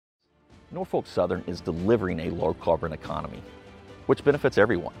Norfolk Southern is delivering a low-carbon economy, which benefits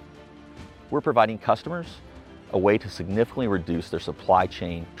everyone. We're providing customers a way to significantly reduce their supply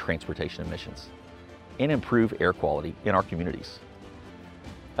chain transportation emissions and improve air quality in our communities.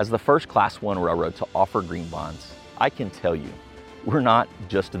 As the first Class 1 railroad to offer green bonds, I can tell you, we're not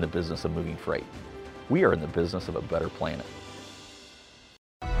just in the business of moving freight. We are in the business of a better planet.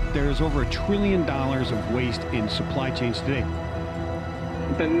 There is over $1 trillion of waste in supply chains today.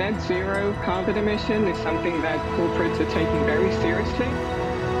 The net zero carbon emission is something that corporates are taking very seriously.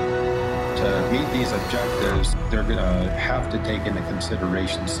 To meet these objectives, they're going to have to take into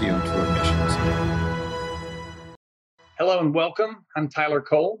consideration CO2 emissions. Hello and welcome. I'm Tyler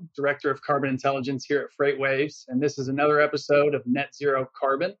Cole, Director of Carbon Intelligence here at FreightWaves, and this is another episode of Net Zero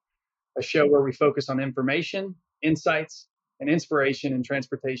Carbon, a show where we focus on information, insights, and inspiration in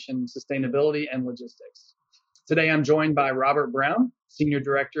transportation, sustainability, and logistics. Today, I'm joined by Robert Brown, Senior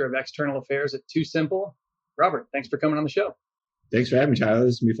Director of External Affairs at TuSimple. Robert, thanks for coming on the show. Thanks for having me, Tyler.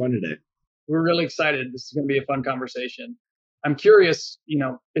 This is going to be fun today. We're really excited. This is going to be a fun conversation. I'm curious,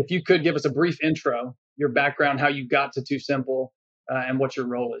 if you could give us a brief intro, your background, how you got to TuSimple, and what your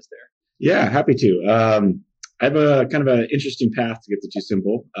role is there. Yeah, happy to. I have a kind of an interesting path to get to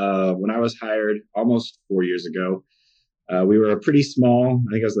TuSimple. When I was hired almost 4 years ago, we were a pretty small,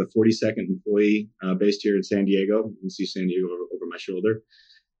 I think I was the 42nd employee based here in San Diego. You can see San Diego over my shoulder.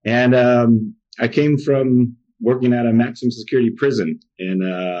 And I came from working at a maximum security prison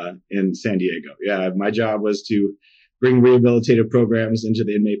in San Diego. Yeah, my job was to bring rehabilitative programs into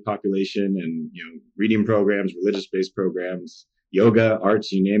the inmate population and, reading programs, religious-based programs, yoga,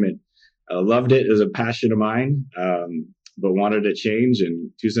 arts, you name it. I loved it. It was a passion of mine, but wanted to change. And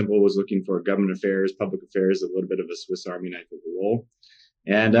TuSimple was looking for government affairs, public affairs, a little bit of a Swiss Army knife of a role.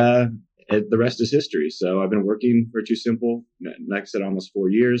 And the rest is history. So I've been working for TuSimple, like I said, almost 4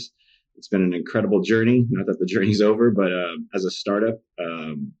 years. It's been an incredible journey. Not that the journey's over, but as a startup,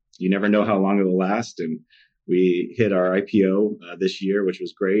 you never know how long it will last. And we hit our IPO this year, which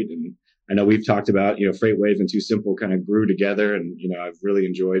was great. And I know we've talked about, FreightWaves and TuSimple kind of grew together. And, I've really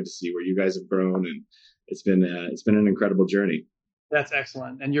enjoyed to see where you guys have grown. And it's been an incredible journey. That's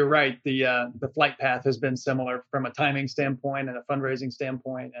excellent. And you're right. The flight path has been similar from a timing standpoint and a fundraising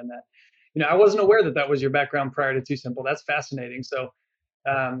standpoint. And that, I wasn't aware that was your background prior to TuSimple. That's fascinating. So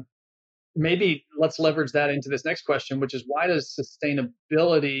maybe let's leverage that into this next question, which is why does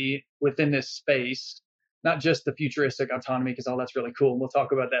sustainability within this space, not just the futuristic autonomy, because all that's really cool, and we'll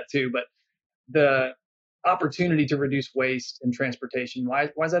talk about that too, but the opportunity to reduce waste in transportation, why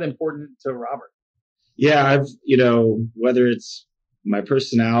is that important to Robert? Yeah, I've, whether it's my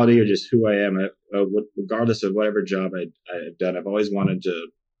personality or just who I am, regardless of whatever job I've done, I've always wanted to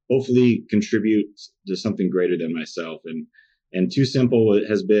hopefully contribute to something greater than myself. And TuSimple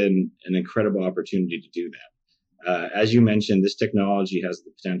has been an incredible opportunity to do that. As you mentioned, this technology has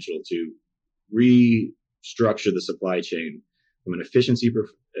the potential to restructure the supply chain from an efficiency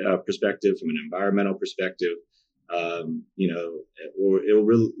perspective, from an environmental perspective. It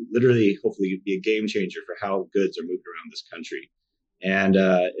will literally, hopefully, be a game changer for how goods are moved around this country. And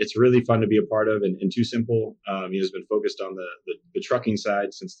it's really fun to be a part of. And TuSimple has been focused on the trucking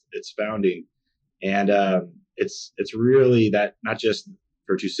side since its founding. And it's really that, not just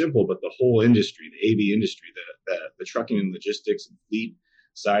for TuSimple, but the whole industry, the AV industry, the trucking and logistics and fleet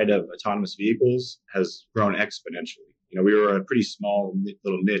side of autonomous vehicles has grown exponentially. We were a pretty small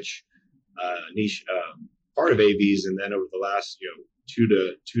little niche part of AVs, and then over the last 2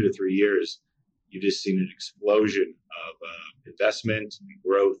 to 3 years, you've just seen an explosion of investment and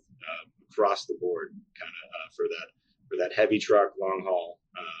growth across the board, kind of for that heavy truck, long haul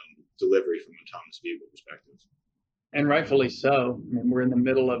delivery from an autonomous vehicle perspective. And rightfully so. I mean, we're in the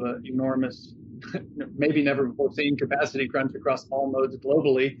middle of an enormous, maybe never before seen capacity crunch across all modes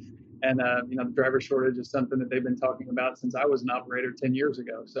globally. And, the driver shortage is something that they've been talking about since I was an operator 10 years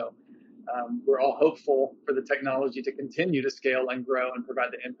ago. So we're all hopeful for the technology to continue to scale and grow and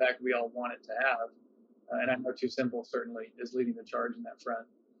provide the impact we all want it to have. And I know TuSimple certainly is leading the charge in that front.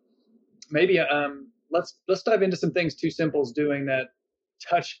 Maybe let's dive into some things TuSimple's doing that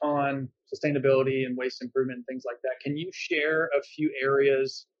touch on sustainability and waste improvement and things like that. Can you share a few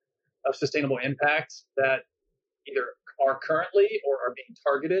areas of sustainable impact that either are currently or are being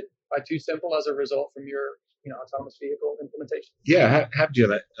targeted by TuSimple as a result from your autonomous vehicle implementation? Yeah, happy to do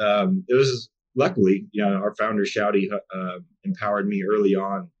that. It was luckily, our founder Shouty empowered me early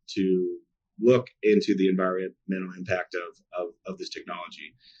on to look into the environmental impact of this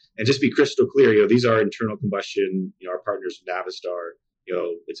technology. And just be crystal clear, these are internal combustion, our partners Navistar,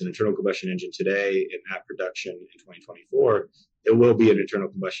 it's an internal combustion engine today and at production in 2024. it will be an internal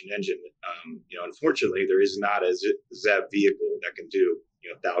combustion engine. Unfortunately, there is not a ZEV vehicle that can do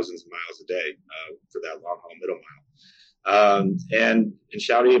thousands of miles a day for that long haul middle mile. And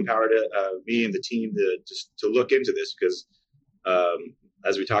Shouty empowered me and the team to look into this because,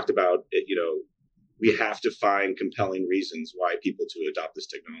 as we talked about, we have to find compelling reasons why people to adopt this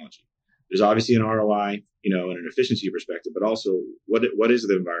technology. There's obviously an ROI, and an efficiency perspective, but also what is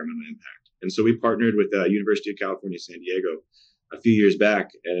the environmental impact? And so we partnered with the University of California, San Diego a few years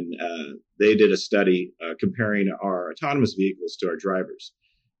back, and they did a study comparing our autonomous vehicles to our drivers.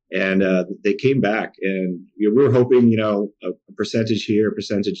 And they came back, and we were hoping, a percentage here, a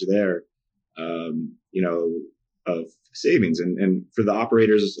percentage there, of savings. And for the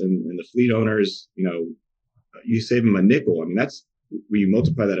operators and the fleet owners, you save them a nickel. I mean, when you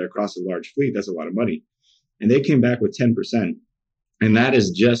multiply that across a large fleet, that's a lot of money. And they came back with 10%. And that is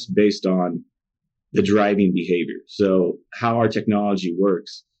just based on the driving behavior. So how our technology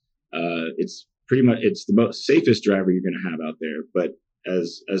works, it's the most safest driver you're going to have out there. But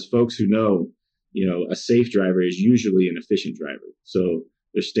as folks who know, a safe driver is usually an efficient driver. So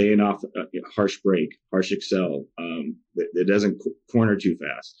they're staying off harsh brake, harsh accel. It doesn't corner too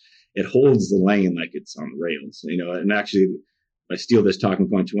fast. It holds the lane like it's on rails. And actually, I steal this talking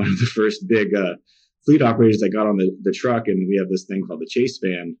point to one of the first big fleet operators that got on the truck, and we have this thing called the Chase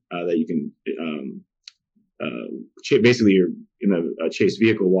van that you can basically you're in a Chase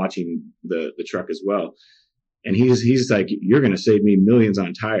vehicle watching the truck as well. And he's like, "You're going to save me millions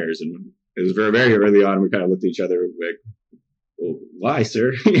on tires." And it was very, very early on. We kind of looked at each other like, "Well, why,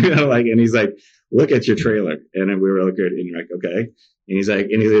 sir?" And he's like, "Look at your trailer." And then we were looking at it, and you're like, "Okay." And he's like,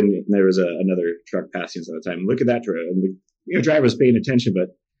 and there was another truck passing us at the time. Look at that trailer. And the driver was paying attention,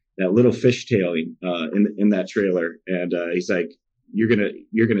 but that little fishtailing in that trailer. And he's like, "You're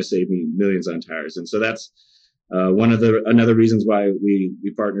gonna save me millions on tires." And so that's another reasons why we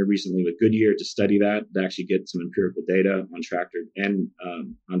partnered recently with Goodyear to study that, to actually get some empirical data on tractor and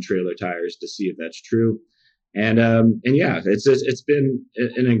on trailer tires to see if that's true. And yeah, it's been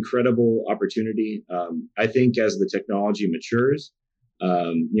an incredible opportunity. I think as the technology matures,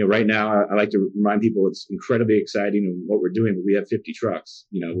 right now I like to remind people it's incredibly exciting in what we're doing, but we have 50 trucks.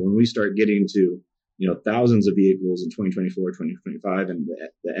 When we start getting to thousands of vehicles in 2024, 2025, and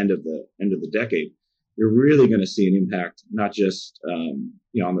the end of the decade, you're really going to see an impact, not just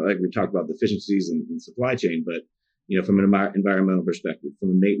like we talked about the efficiencies and supply chain, but from an environmental perspective, from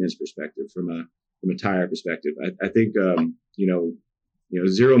a maintenance perspective, from a tire perspective. I think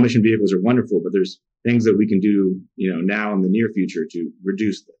zero emission vehicles are wonderful, but there's things that we can do now in the near future to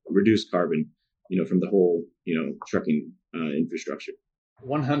reduce carbon from the whole trucking infrastructure.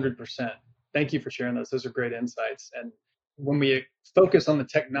 100%. Thank you for sharing those. Those are great insights. And when we focus on the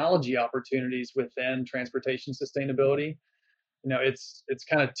technology opportunities within transportation sustainability, it's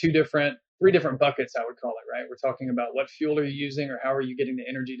kind of three different buckets, I would call it, right? We're talking about what fuel are you using, or how are you getting the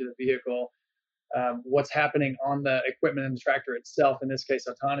energy to the vehicle? What's happening on the equipment and the tractor itself, in this case,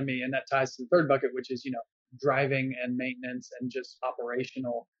 autonomy. And that ties to the third bucket, which is, driving and maintenance and just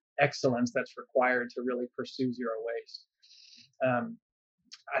operational excellence that's required to really pursue zero waste.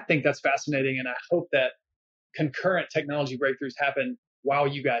 I think that's fascinating. And I hope that concurrent technology breakthroughs happen while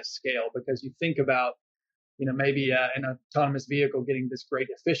you guys scale, because you think about, maybe an autonomous vehicle getting this great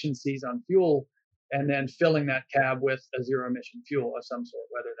efficiencies on fuel and then filling that cab with a zero emission fuel of some sort,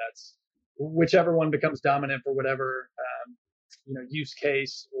 whether that's whichever one becomes dominant for whatever, use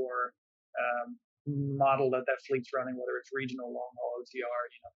case or model that fleet's running, whether it's regional, long haul,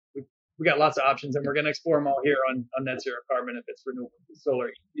 OTR. We got lots of options, and we're going to explore them all here on Net Zero Carbon if it's renewable, solar,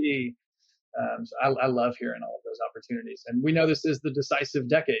 EV. So I love hearing all of those opportunities. And we know this is the decisive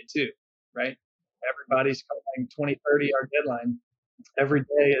decade too, right? Everybody's calling 2030 our deadline. Every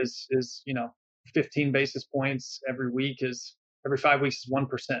day is 15 basis points. Every 5 weeks is 1%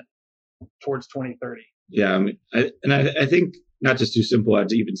 towards 2030. Yeah, I think not just too simple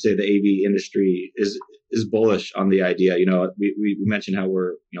to even say the AV industry is bullish on the idea. We mentioned how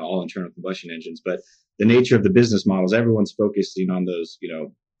we're all internal combustion engines, but the nature of the business models, everyone's focusing on those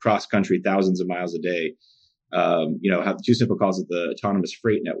cross country thousands of miles a day. How Too Simple calls it the autonomous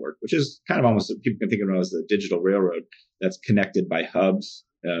freight network, which is kind of almost, people can think of it as the digital railroad that's connected by hubs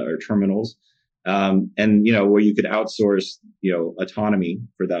or terminals. And where you could outsource autonomy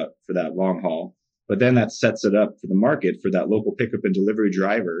for that long haul, but then that sets it up for the market for that local pickup and delivery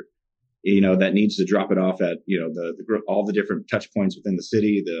driver that needs to drop it off at all the different touch points within the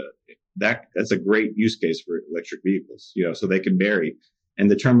city. That's a great use case for electric vehicles, so they can vary, and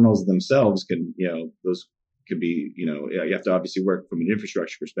the terminals themselves can those could be you have to obviously work from an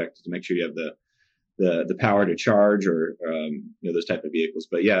infrastructure perspective to make sure you have the the power to charge or those type of vehicles.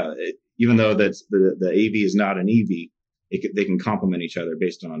 But yeah, even though that's the AV is not an EV, they can complement each other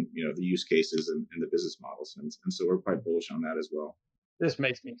based on the use cases and the business models, and so we're quite bullish on that as well. This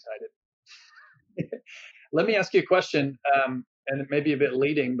makes me excited. Let me ask you a question, and it may be a bit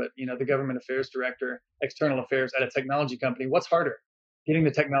leading, but the government affairs director, external affairs at a technology company, what's harder? Getting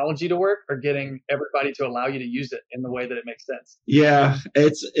the technology to work or getting everybody to allow you to use it in the way that it makes sense? Yeah,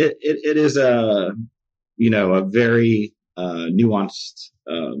 it is a very nuanced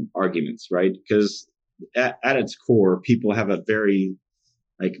arguments, right? Because at its core, people have a very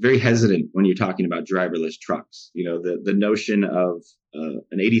hesitant when you're talking about driverless trucks. The notion of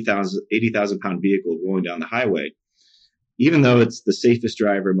an 80,000 pound vehicle rolling down the highway, even though it's the safest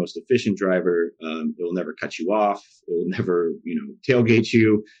driver, most efficient driver, it will never cut you off. It will never, tailgate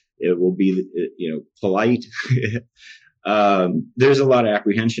you. It will be, polite. There's a lot of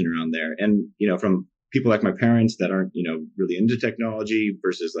apprehension around there. And, from people like my parents that aren't, really into technology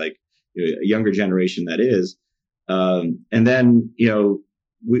versus a younger generation that is. And then,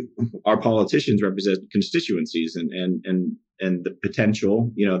 our politicians represent constituencies and the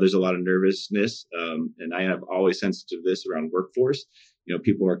potential, there's a lot of nervousness. And I have always sensitive to this around workforce.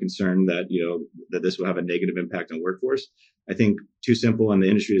 People are concerned that, that this will have a negative impact on workforce. I think TuSimple and the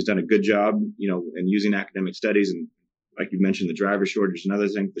industry has done a good job, in using academic studies and, like you mentioned, the driver shortage and other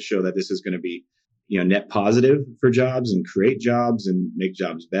things to show that this is going to be, net positive for jobs and create jobs and make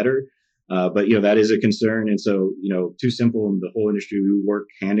jobs better. But that is a concern. And so, TuSimple and the whole industry, we work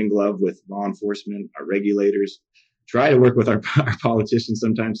hand in glove with law enforcement, our regulators, try to work with our politicians.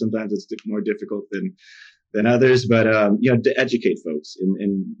 Sometimes it's more difficult than others, but, to educate folks.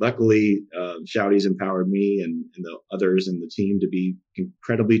 And luckily, Shouty's empowered me and the others in the team to be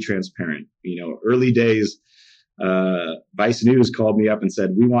incredibly transparent. Early days, Vice News called me up and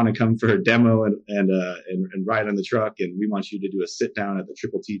said, we want to come for a demo and ride on the truck. And we want you to do a sit down at the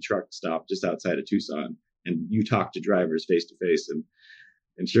Triple T truck stop just outside of Tucson. And you talk to drivers face to face.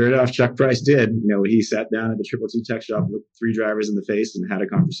 And sure enough, Chuck Price did. He sat down at the Triple T tech shop, looked 3 drivers in the face and had a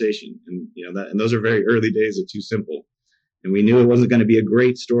conversation. And, and those are very early days of TuSimple. And we knew it wasn't going to be a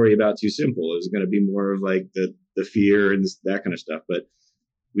great story about TuSimple. It was going to be more of the fear and that kind of stuff. But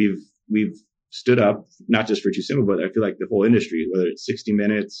we've stood up, not just for TuSimple, but I feel like the whole industry, whether it's 60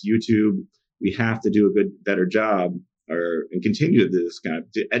 Minutes, YouTube, we have to do a better job and continue to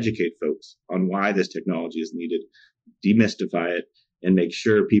educate folks on why this technology is needed, demystify it, and make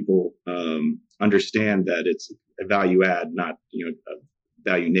sure people understand that it's a value add, not a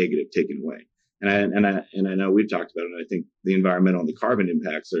value negative taken away. And I know we've talked about it. And I think the environmental and the carbon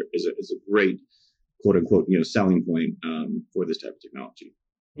impacts is a great quote unquote selling point for this type of technology.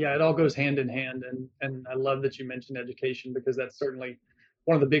 Yeah, it all goes hand in hand. And I love that you mentioned education, because that's certainly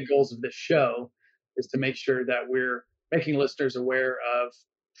one of the big goals of this show, is to make sure that we're making listeners aware of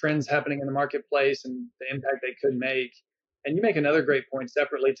trends happening in the marketplace and the impact they could make. And you make another great point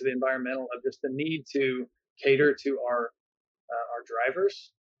separately to the environmental of just the need to cater to our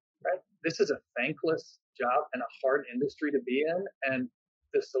drivers, right? This is a thankless job and a hard industry to be in. And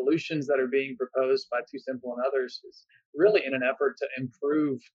the solutions that are being proposed by TuSimple and others is really in an effort to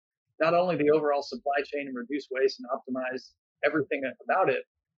improve not only the overall supply chain and reduce waste and optimize everything about it,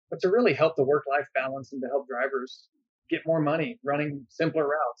 but to really help the work-life balance and to help drivers get more money running simpler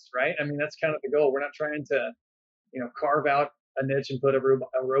routes, right? I mean, that's kind of the goal. We're not trying to, carve out a niche and put a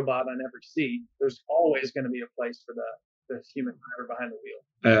robot on every seat. There's always going to be a place for the human driver behind the wheel.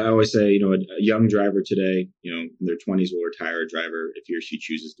 I always say, a young driver today, in their 20s will retire a driver if he or she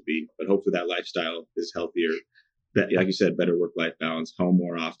chooses to be. But hopefully that lifestyle is healthier. Like you said, better work-life balance, home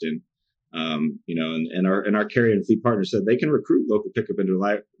more often. And our carrier and fleet partners said they can recruit local pickup and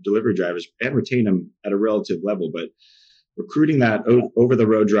delivery drivers and retain them at a relative level. But recruiting that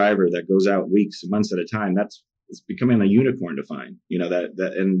over-the-road driver that goes out weeks and months at a time, it's becoming a unicorn to find.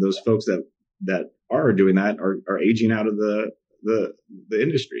 And those folks that are doing that are aging out of the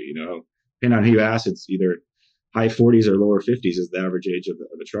industry. Depending on who you ask, it's either high 40s or lower 50s is the average age of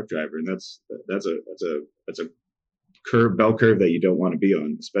a truck driver, and that's a bell curve that you don't want to be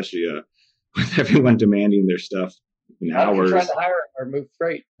on, especially with everyone demanding their stuff in hours. Trying to hire or move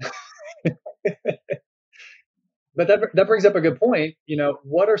freight. But that brings up a good point.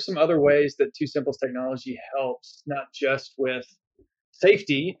 What are some other ways that TuSimple's technology helps, not just with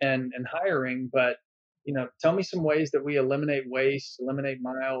safety and hiring, but tell me some ways that we eliminate waste, eliminate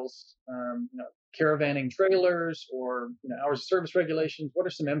miles, caravanning trailers, or hours of service regulations. What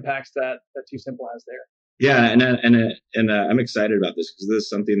are some impacts that TuSimple has there? Yeah, and I'm excited about this because this is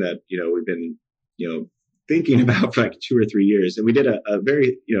something that we've been thinking about for like 2 or 3 years, and we did a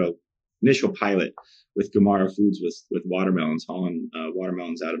very initial pilot with Gamara Foods with watermelons, hauling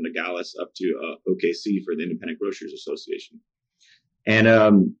watermelons out of Nogales up to OKC for the Independent Grocers Association.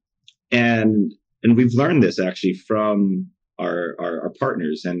 And we've learned this actually from our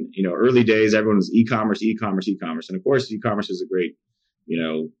partners. And, early days, everyone was e-commerce. And of course, e-commerce is a great,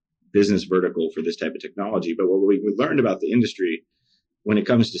 business vertical for this type of technology. But what we learned about the industry when it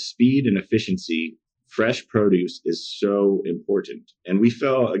comes to speed and efficiency, fresh produce is so important. And we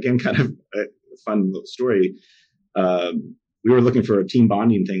felt, again, kind of a fun little story. We were looking for a team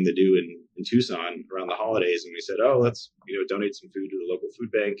bonding thing to do in Tucson around the holidays. And we said, let's, donate some food to the local food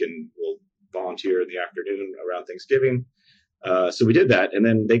bank and we'll volunteer in the afternoon around Thanksgiving. So we did that. And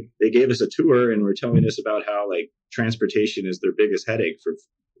then they gave us a tour and were telling us about how transportation is their biggest headache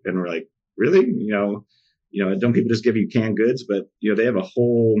and we're like, really? Don't people just give you canned goods? But, they have a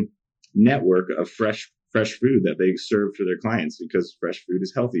whole network of fresh food that they serve for their clients because fresh food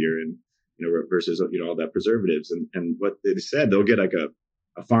is healthier and, versus, all that preservatives. And what they said, they'll get a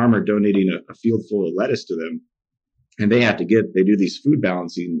farmer donating a field full of lettuce to them. And they do these food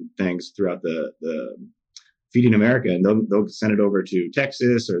balancing things throughout the Feeding America, and they'll send it over to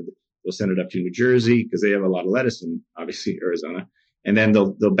Texas or they'll send it up to New Jersey because they have a lot of lettuce in obviously Arizona. And then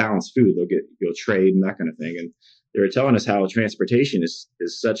they'll balance food. They'll trade and that kind of thing. And they were telling us how transportation is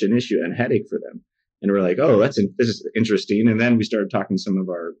such an issue and headache for them. And we're like, this is interesting. And then we started talking to some of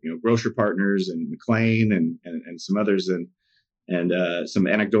our grocer partners and McLean and some others and some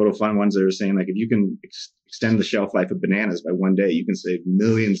anecdotal fun ones that are saying if you can extend the shelf life of bananas by one day, you can save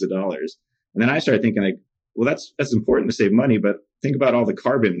millions of dollars. And then I started thinking well, that's important to save money, but think about all the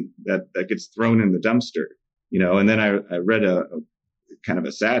carbon that gets thrown in the dumpster, And then I read a kind of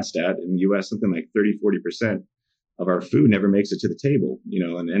a sad stat in the U.S. Something like 30-40% of our food never makes it to the table,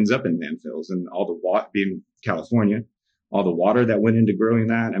 and ends up in landfills. And all the water, being California, all the water that went into growing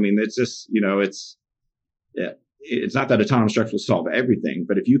that. I mean, it's just it's not that autonomous trucks will solve everything,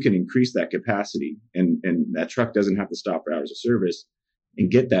 but if you can increase that capacity and that truck doesn't have to stop for hours of service and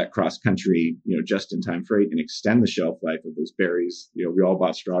get that cross country, just in time freight and extend the shelf life of those berries. We all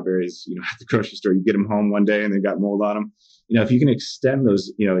bought strawberries, at the grocery store. You get them home one day and they got mold on them. If you can extend those,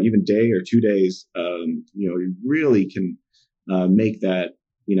 even day or 2 days, you really can make that,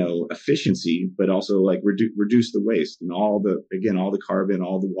 efficiency, but also reduce the waste and all the carbon,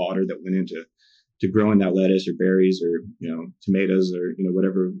 all the water that went into growing that lettuce or berries or, tomatoes or,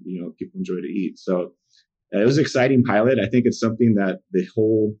 whatever, people enjoy to eat. So it was an exciting pilot. I think it's something that the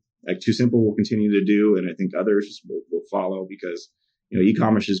whole Too Simple will continue to do. And I think others will follow because,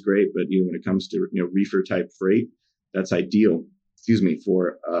 e-commerce is great, but, when it comes to, reefer type freight, that's ideal,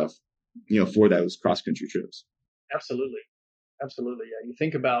 for those cross country trips. Absolutely. Yeah. You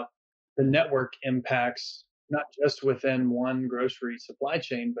think about the network impacts, not just within one grocery supply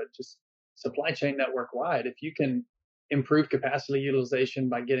chain, but just supply chain network wide. If you can improve capacity utilization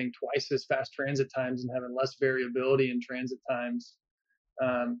by getting twice as fast transit times and having less variability in transit times,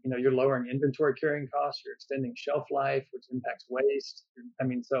 you're lowering inventory carrying costs, you're extending shelf life, which impacts waste.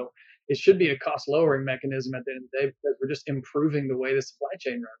 So it should be a cost lowering mechanism at the end of the day because we're just improving the way the supply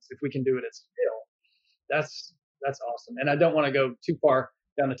chain runs. If we can do it at scale, that's awesome. And I don't want to go too far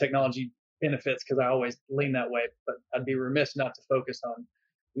down the technology benefits because I always lean that way, but I'd be remiss not to focus on,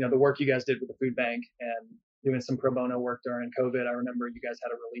 the work you guys did with the food bank and doing some pro bono work during COVID. I remember you guys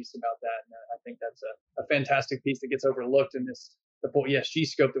had a release about that. And I think that's a fantastic piece that gets overlooked in the full ESG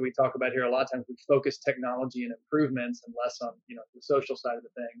scope that we talk about here. A lot of times we focus technology and improvements and less on, the social side of the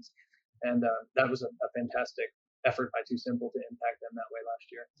things. And that was a fantastic effort by Too Simple to impact them that way last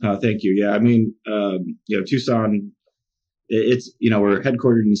year. Thank you. Yeah. I mean, Tucson, it's, we're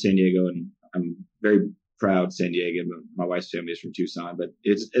headquartered in San Diego and I'm very proud San Diego. My wife's family is from Tucson, but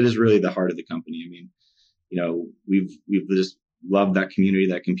it is really the heart of the company. I mean, we've just loved that community.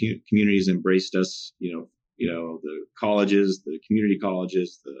 That community's embraced us. The colleges, the community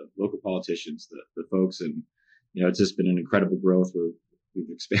colleges, the local politicians, the folks, and it's just been an incredible growth. We've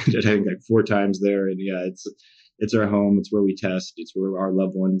expanded, I think, 4 times there, and yeah, it's our home. It's where we test. It's where our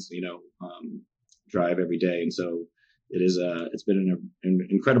loved ones, drive every day, and so it's been an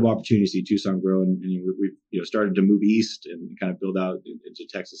incredible opportunity to see Tucson grow, and we've started to move east and kind of build out into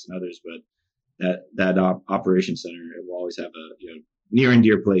Texas and others, but that operations center will always have a near and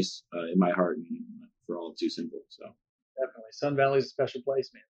dear place in my heart and for all Too Simple. So definitely, Sun Valley is a special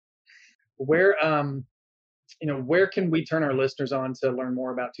place, man. Where can we turn our listeners on to learn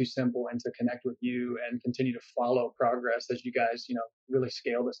more about Too Simple and to connect with you and continue to follow progress as you guys really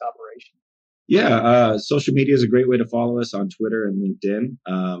scale this operation? Yeah, social media is a great way to follow us on Twitter and LinkedIn.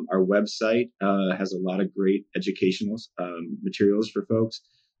 Our website has a lot of great educational materials for folks.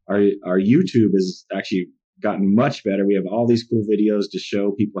 Our YouTube has actually gotten much better. We have all these cool videos to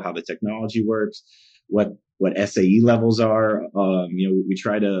show people how the technology works, what SAE levels are. We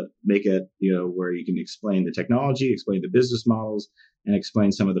try to make it, where you can explain the technology, explain the business models, and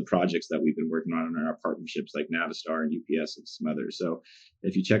explain some of the projects that we've been working on in our partnerships like Navistar and UPS and some others. So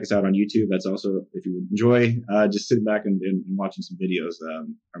if you check us out on YouTube, that's also, if you enjoy just sitting back and watching some videos,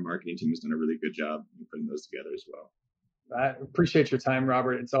 our marketing team has done a really good job in putting those together as well. I appreciate your time,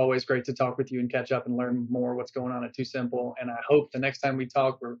 Robert. It's always great to talk with you and catch up and learn more what's going on at TuSimple. And I hope the next time we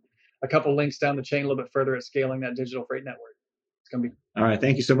talk, we're a couple links down the chain a little bit further at scaling that digital freight network. It's going to be. All right.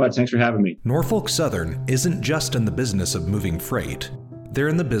 Thank you so much. Thanks for having me. Norfolk Southern isn't just in the business of moving freight. They're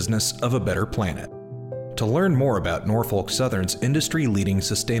in the business of a better planet. To learn more about Norfolk Southern's industry-leading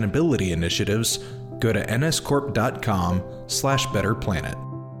sustainability initiatives, go to nscorp.com/betterplanet.